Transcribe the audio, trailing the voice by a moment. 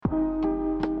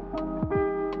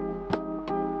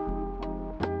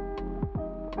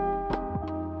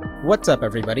What's up,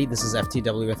 everybody? This is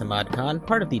FTW with Imad Khan,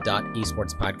 part of the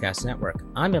Esports Podcast Network.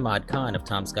 I'm Imad Khan of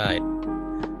Tom's Guide.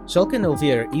 Schalke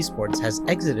 04 Esports has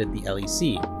exited the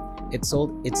LEC. It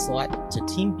sold its slot to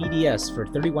Team BDS for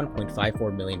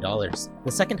 $31.54 million,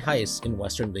 the second highest in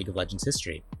Western League of Legends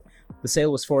history. The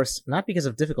sale was forced not because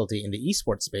of difficulty in the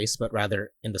esports space, but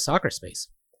rather in the soccer space.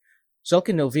 Schalke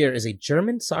 04 is a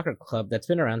German soccer club that's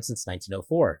been around since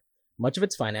 1904. Much of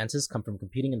its finances come from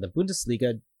competing in the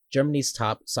Bundesliga, Germany's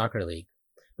top soccer league.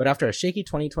 But after a shaky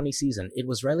 2020 season, it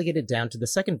was relegated down to the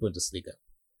second Bundesliga.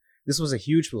 This was a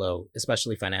huge blow,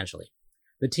 especially financially.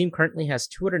 The team currently has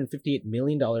 $258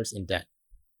 million in debt.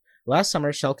 Last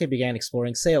summer, Schalke began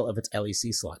exploring sale of its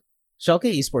LEC slot.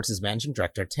 Schalke Esports' managing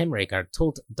director, Tim Rakar,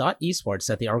 told Esports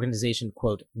that the organization,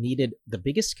 quote, needed the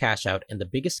biggest cash out, and the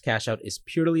biggest cash out is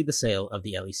purely the sale of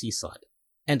the LEC slot,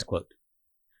 end quote.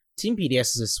 Team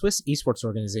BDS is a Swiss esports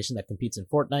organization that competes in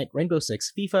Fortnite, Rainbow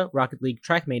Six, FIFA, Rocket League,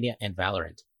 Trackmania, and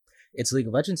Valorant. Its League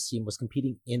of Legends team was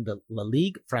competing in the La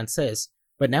Ligue Française,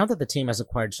 but now that the team has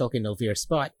acquired Schalke 04's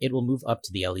spot, it will move up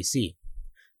to the LEC.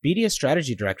 BDS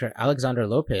strategy director Alexander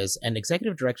Lopez and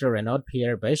executive director Renaud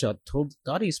Pierre Bejot told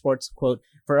Esports, quote,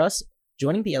 for us,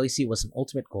 joining the LEC was an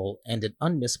ultimate goal and an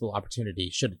unmissable opportunity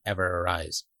should it ever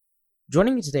arise.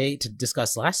 Joining me today to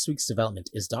discuss last week's development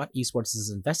is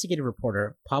Esports' investigative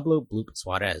reporter, Pablo Bloop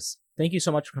Suarez. Thank you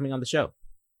so much for coming on the show.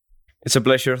 It's a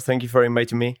pleasure. Thank you for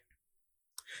inviting me.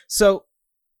 So,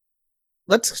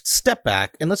 let's step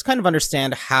back and let's kind of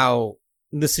understand how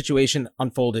the situation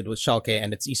unfolded with Schalke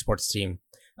and its esports team.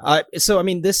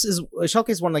 Schalke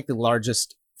is one of like the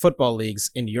largest football leagues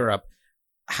in Europe.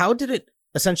 How did it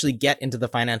essentially get into the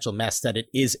financial mess that it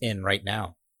is in right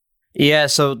now? Yeah,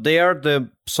 so they are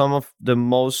some of the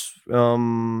most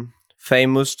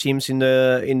famous teams in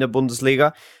the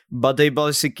Bundesliga, but they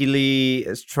basically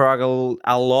struggle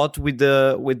a lot with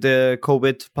the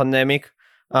COVID pandemic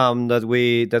that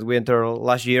we entered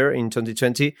last year in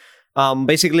 2020.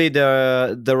 Basically,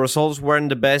 the results weren't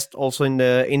the best also in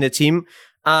the team,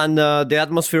 and the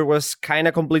atmosphere was kind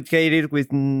of complicated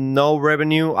with no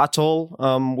revenue at all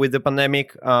with the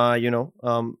pandemic.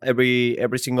 Every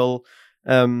single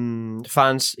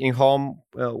fans in home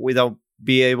without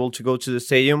be able to go to the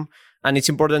stadium. And it's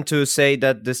important to say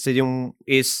that the stadium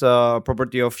is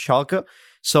property of Schalke,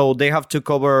 so they have to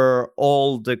cover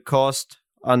all the cost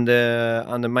and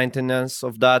the maintenance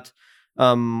of that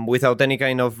without any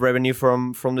kind of revenue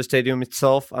from the stadium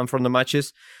itself and from the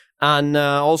matches. And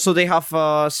also they have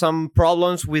some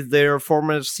problems with their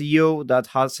former CEO that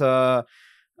has a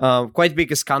quite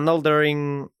big scandal there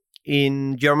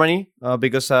in Germany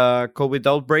because a COVID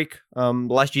outbreak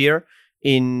last year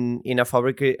in a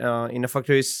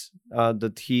factories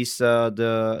that he's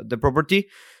the property.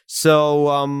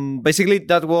 So basically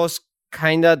that was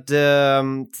kind of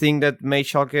the thing that made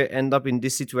Schalke end up in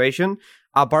this situation.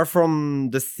 Apart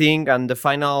from the thing and the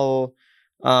final,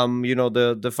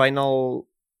 the final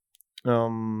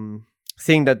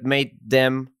thing that made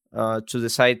them to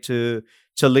decide to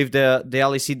leave the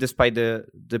LEC, despite the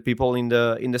people in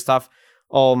the staff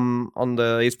on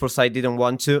the esports side didn't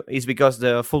want to, is because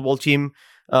the football team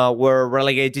were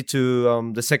relegated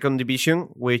to the second division,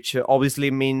 which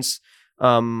obviously means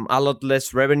a lot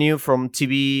less revenue from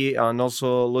TV and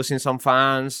also losing some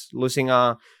fans, losing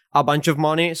a bunch of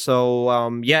money.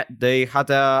 So they had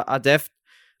a debt.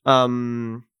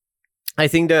 I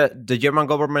think the German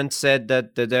government said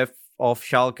that the debt of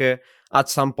Schalke at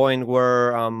some point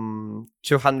were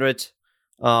 $200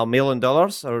 million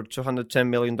or $210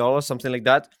 million, something like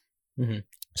that. Mm-hmm.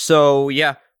 So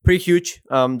yeah, pretty huge.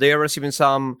 They are receiving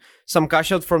some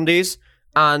cash out from this,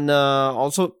 and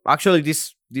also actually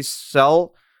this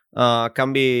sell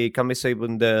can be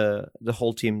saving the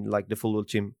whole team, like the football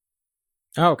team.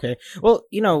 Oh, okay. Well,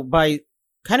 by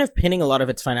kind of pinning a lot of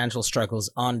its financial struggles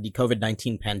on the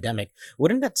COVID-19 pandemic,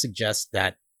 wouldn't that suggest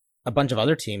that a bunch of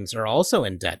other teams are also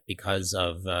in debt because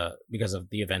of the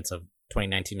events of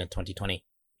 2019 and 2020?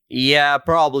 Yeah,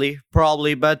 probably.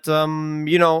 But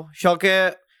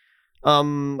Schalke,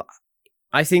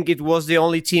 I think it was the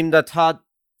only team that had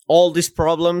all these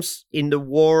problems in the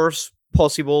worst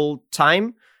possible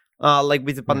time, like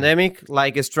with the pandemic,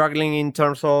 like struggling in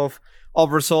terms of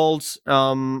results,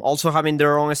 also having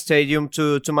their own stadium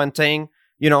to maintain.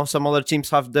 Some other teams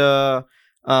have their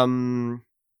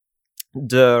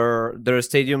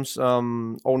stadiums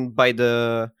owned by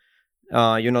the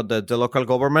local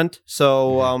government,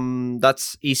 so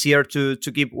that's easier to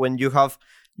keep when you have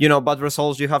bad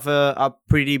results. You have a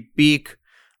pretty big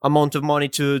amount of money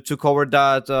to cover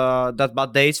that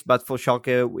bad days. But for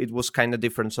Schalke, it was kind of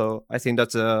different. So I think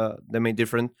that's the main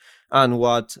difference and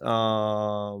what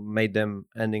made them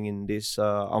ending in this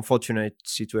unfortunate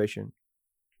situation.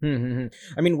 I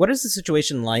mean, what is the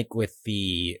situation like with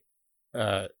the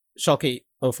Schalke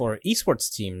 04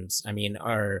 esports teams? I mean,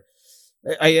 I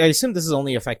assume this is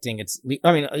only affecting its League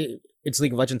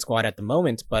of Legends squad at the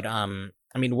moment, but I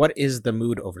mean, what is the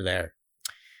mood over there?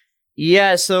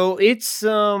 Yeah, so it's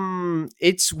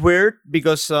weird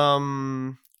because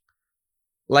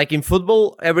like in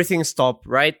football, everything stopped,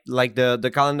 right? Like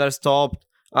the calendar stopped,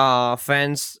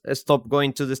 fans stopped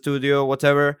going to the studio,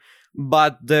 whatever.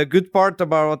 But the good part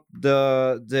about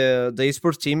the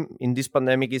esports team in this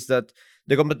pandemic is that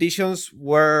the competitions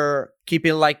were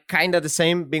keeping like kind of the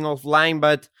same, being offline,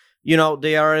 but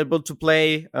they are able to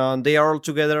play. They are all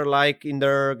together, like in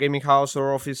their gaming house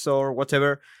or office or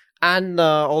whatever. And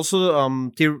also,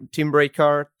 Team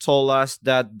Breaker told us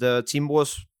that the team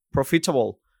was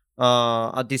profitable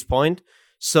at this point.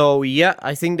 So yeah,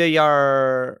 I think the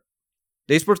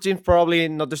esports team probably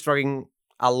not struggling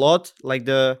a lot like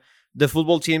the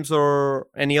football teams or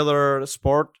any other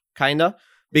sport, kinda,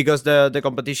 because the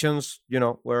competitions,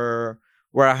 were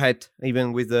ahead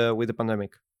even with the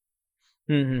pandemic.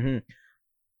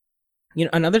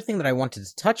 Another thing that I wanted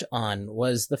to touch on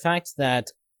was the fact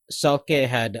that Schalke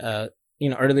had,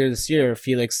 earlier this year,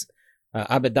 Felix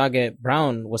Abedage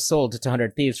Brown was sold to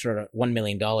 200 Thieves for $1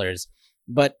 million.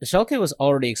 But Schalke was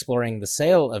already exploring the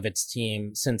sale of its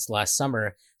team since last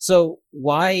summer. So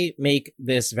why make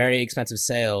this very expensive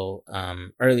sale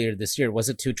earlier this year? Was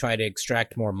it to try to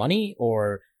extract more money,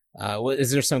 or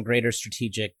is there some greater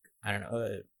strategic,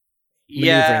 maneuvering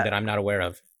that I'm not aware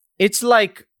of? It's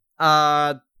like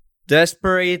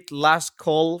desperate last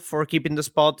call for keeping the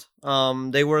spot.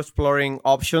 They were exploring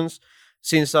options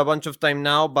since a bunch of time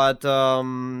now, but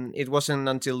it wasn't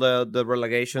until the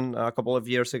relegation a couple of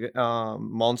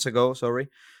months ago,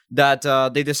 that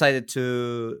they decided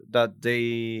that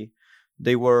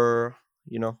they were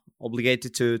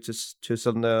obligated to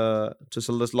sell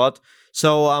the slot.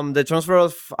 So the transfer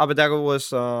of Abedage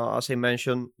was, as I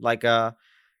mentioned, like a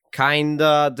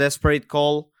kinda desperate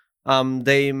call.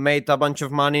 They made a bunch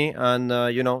of money, and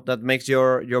that makes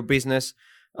your business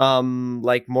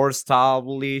like more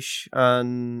established,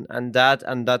 and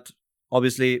that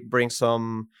obviously brings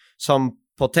some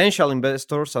potential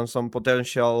investors and some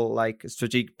potential like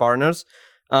strategic partners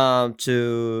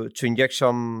to inject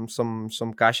some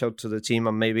cash out to the team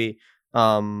and maybe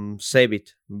save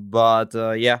it. But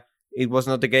yeah, it was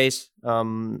not the case.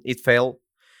 It failed,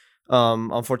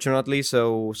 unfortunately.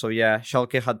 So yeah,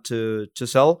 Schalke had to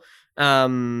sell.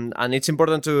 And it's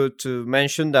important to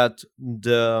mention that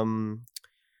the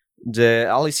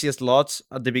LEC slots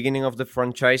at the beginning of the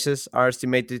franchises are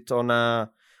estimated on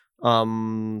a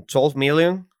 12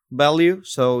 million value.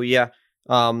 So yeah,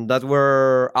 that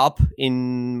were up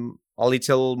in a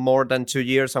little more than 2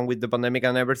 years, and with the pandemic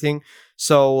and everything.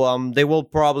 So they will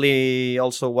probably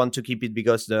also want to keep it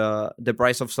because the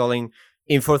price of selling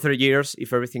in further years,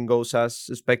 if everything goes as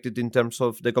expected in terms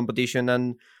of the competition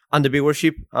and the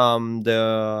viewership,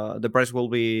 the price will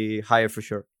be higher for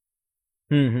sure.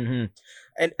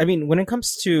 And I mean, when it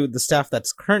comes to the staff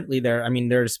that's currently there, I mean,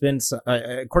 there's been,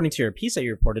 according to your piece that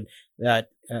you reported, that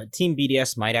Team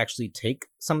BDS might actually take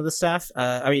some of the staff.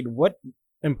 I mean, what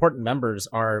important members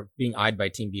are being eyed by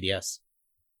Team BDS?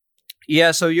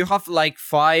 Yeah, so you have like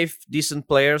 5 decent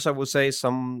players, I would say.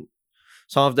 Some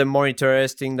of them more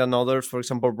interesting than others. For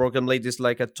example, Broken Blade is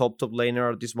like a top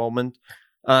laner at this moment,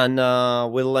 and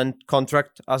will end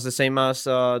contract as the same as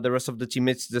the rest of the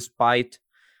teammates, despite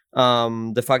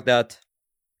the fact that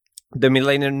the mid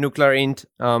laner Nuclear Int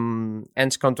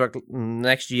ends contract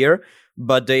next year,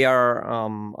 but they are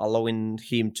allowing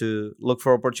him to look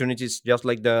for opportunities just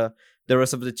like the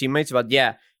rest of the teammates. But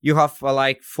yeah, you have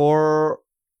like 4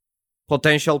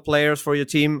 potential players for your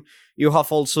team. You have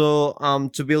also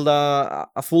to build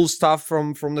a full staff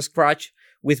from the scratch,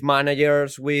 with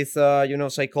managers, with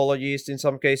psychologists in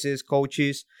some cases,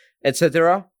 coaches,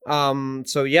 etc.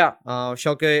 So yeah,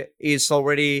 Schalke is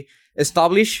already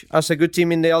established as a good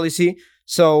team in the LEC,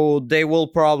 so they will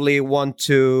probably want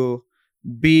to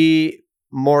be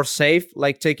more safe,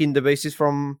 like taking the basis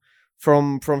from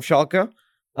Schalke.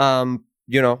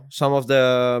 Some of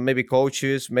the maybe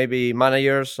coaches, maybe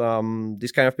managers,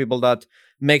 these kind of people that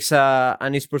makes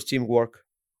an esports team work.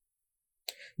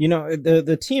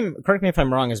 The team, correct me if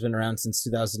I'm wrong, has been around since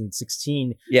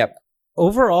 2016. Yep.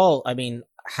 Overall, I mean,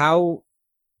 how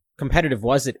competitive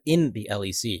was it in the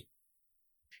LEC?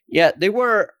 Yeah,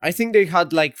 I think they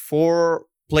had like 4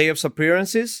 playoffs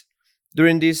appearances.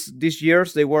 during these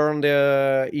years. They were on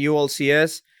the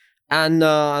ULCS, and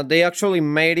they actually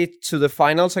made it to the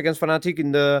finals against Fnatic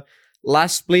in the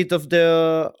last split of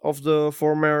the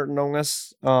former known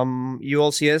as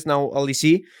ULCS, now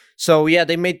LEC. So yeah,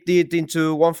 they made it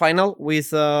into one final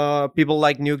with people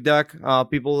like Nukeduck,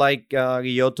 people like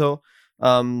Giotto,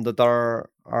 that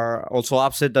are also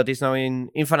upset that is now in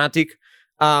Fnatic.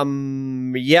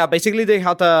 Yeah, basically they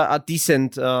had a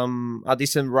decent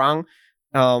run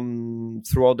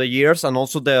throughout the years, and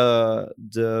also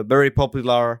the very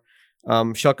popular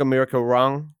Schalke Miracle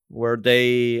run, where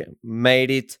they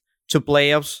made it to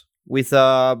playoffs with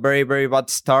a very, very bad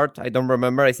start. I don't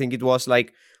remember. I think it was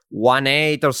like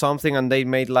 1-8 or something, and they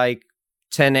made like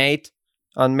 10-8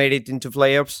 and made it into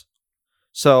playoffs.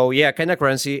 So yeah, kind of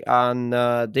crazy, and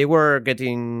they were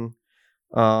getting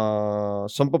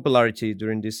some popularity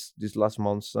during these last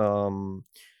months,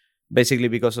 basically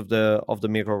because of the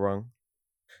micro run.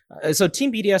 So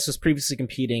Team BDS was previously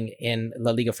competing in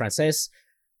La Liga Française,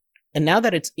 and now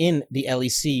that it's in the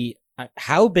LEC,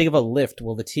 how big of a lift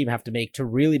will the team have to make to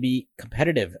really be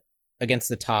competitive against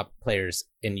the top players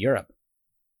in Europe?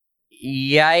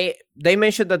 Yeah, they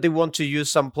mentioned that they want to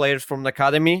use some players from the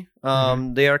academy.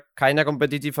 They are kind of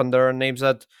competitive, and there are names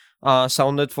that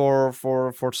sounded for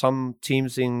some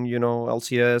teams in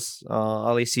LCS,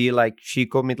 LEC, like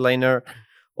Chico mid laner,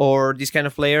 or these kind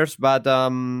of players. But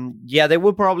yeah, they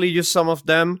will probably use some of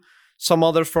them, some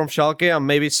others from Schalke, and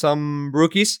maybe some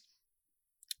rookies.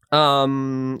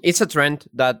 It's a trend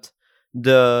that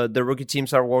the rookie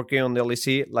teams are working on the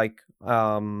LEC. Like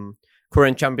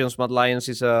current champions Mad Lions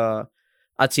is a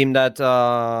team that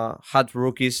had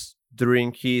rookies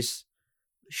during his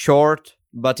short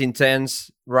but intense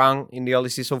run in the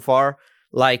LEC so far,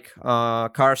 like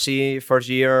Carsey first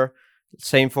year.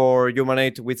 Same for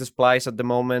Humanate with Splice at the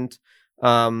moment.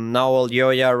 Now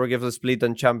Aljoya, rookie of the split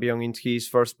and champion in his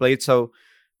first split. So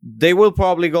they will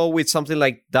probably go with something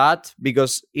like that,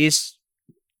 because it's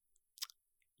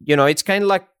kind of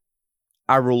like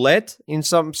a roulette in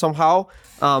somehow.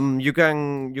 You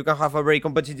can have a very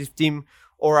competitive team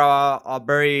or a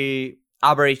very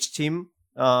average team.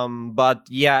 But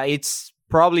yeah, it's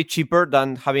probably cheaper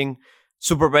than having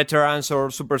super veterans or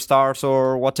superstars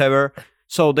or whatever.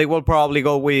 So they will probably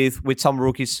go with some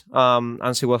rookies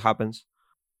and see what happens.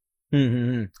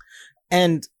 Mm-hmm.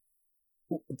 And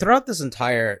throughout this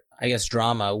entire, I guess,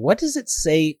 drama, what does it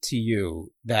say to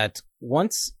you that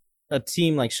once a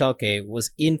team like Schalke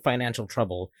was in financial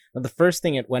trouble, the first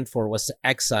thing it went for was to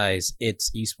excise its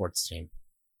esports team?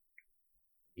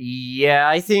 Yeah,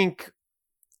 I think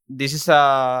this is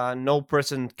a no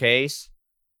present case,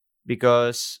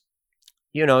 because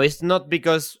it's not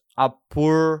because a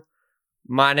poor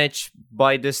managed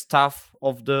by the staff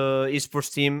of the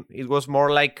esports team. It was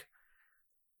more like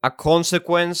a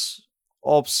consequence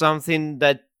of something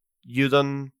that you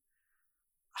don't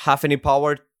have any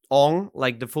power on,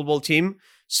 like the football team.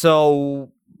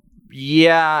 So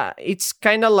yeah, it's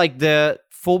kind of like the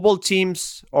football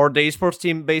teams or the esports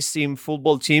team based in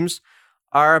football teams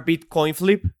are a bit coin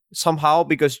flip somehow,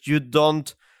 because you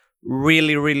don't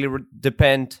really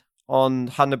depend on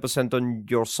 100% on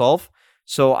yourself.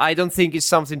 So I don't think it's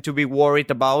something to be worried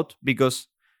about, because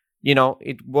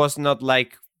it was not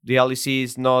like the LEC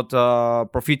is not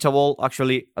profitable.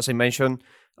 Actually, as I mentioned,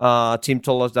 team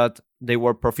told us that they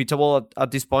were profitable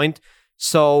at this point.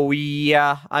 So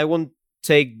yeah, I won't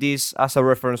take this as a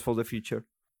reference for the future.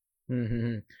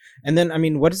 Mm-hmm. And then, I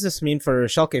mean, what does this mean for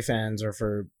Schalke fans or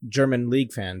for German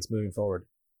league fans moving forward?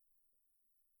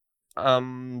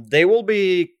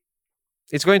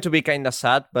 It's going to be kind of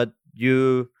sad, but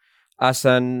you, as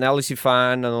an LEC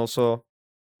fan, and also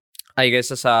I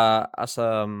guess as a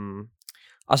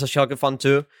Schalke fan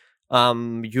too,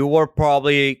 you were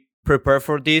probably prepared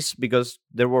for this, because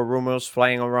there were rumors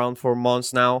flying around for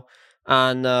months now,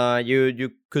 and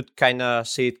you could kind of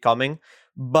see it coming.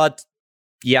 But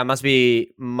yeah, must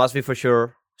be for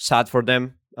sure sad for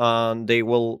them. They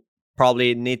will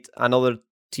probably need another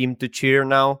team to cheer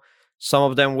now. Some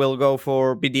of them will go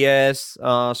for BDS.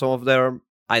 Some of them,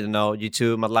 I don't know,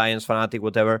 G2, Mad Lions, Fnatic,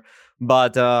 whatever.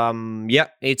 But yeah,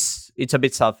 it's a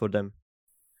bit sad for them.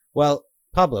 Well,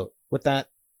 Pablo, with that,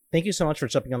 thank you so much for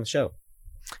jumping on the show.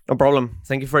 No problem.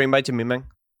 Thank you for inviting me, man.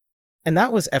 And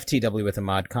that was FTW with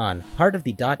Imad Khan, part of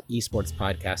the Esports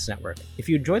Podcast Network. If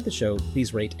you enjoyed the show,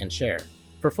 please rate and share.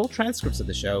 For full transcripts of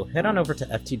the show, head on over to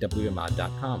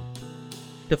ftwimad.com.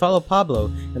 To follow Pablo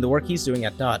and the work he's doing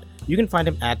at DOT, you can find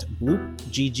him at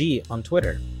BloopGG on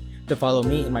Twitter. To follow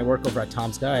me and my work over at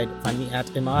Tom's Guide, find me at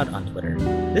Imad on Twitter.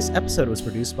 This episode was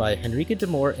produced by Henrique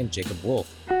Demore and Jacob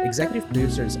Wolf. Executive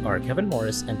producers are Kevin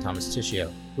Morris and Thomas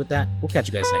Tishio. With that, we'll catch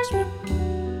you guys next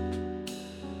week.